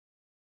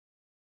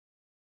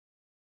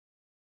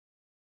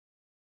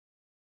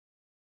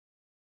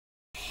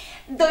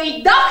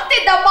Дойдохте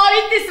да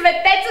молите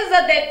светеца за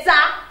деца,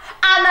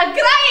 а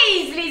накрая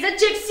излиза,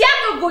 че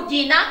всяка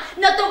година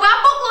на това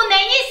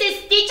поклонение се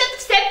стичат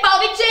все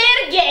повече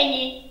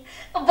ергени.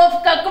 В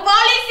какво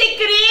ли се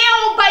крие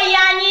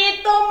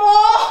обаянието му?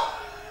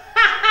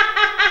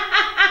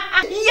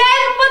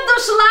 Ерма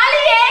дошла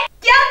ли е?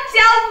 Тя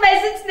цял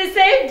месец не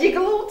се е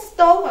вдигала от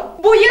стола.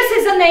 Боя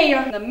се за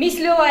нея.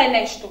 Намислила е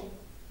нещо.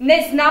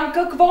 Не знам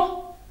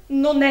какво,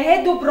 но не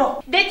е добро.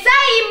 Деца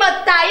има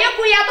тая,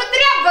 която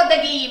трябва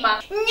да ги има.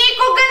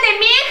 Никога не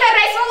ми е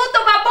харесвало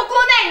това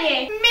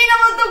поклонение.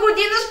 Миналата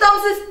година, щом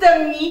се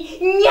стъмни,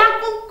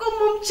 няколко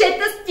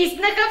момчета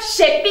стиснаха в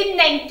шепи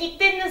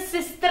ненките на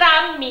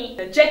сестра ми.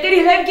 На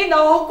 4 левги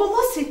наоколо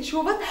се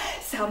чуват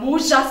само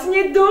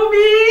ужасни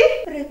думи.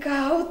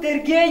 Река от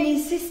ергени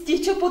се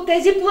стича по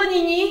тези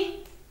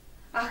планини.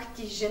 Ах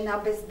ти, жена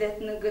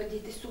бездетна,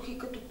 гърдите сухи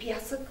като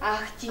пясък.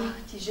 Ах ти,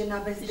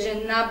 жена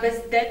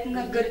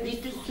бездетна,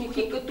 гърдите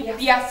сухи като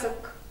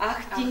пясък. Ах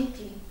ти,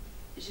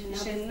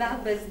 жена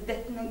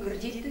бездетна,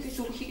 гърдите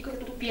сухи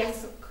като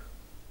пясък.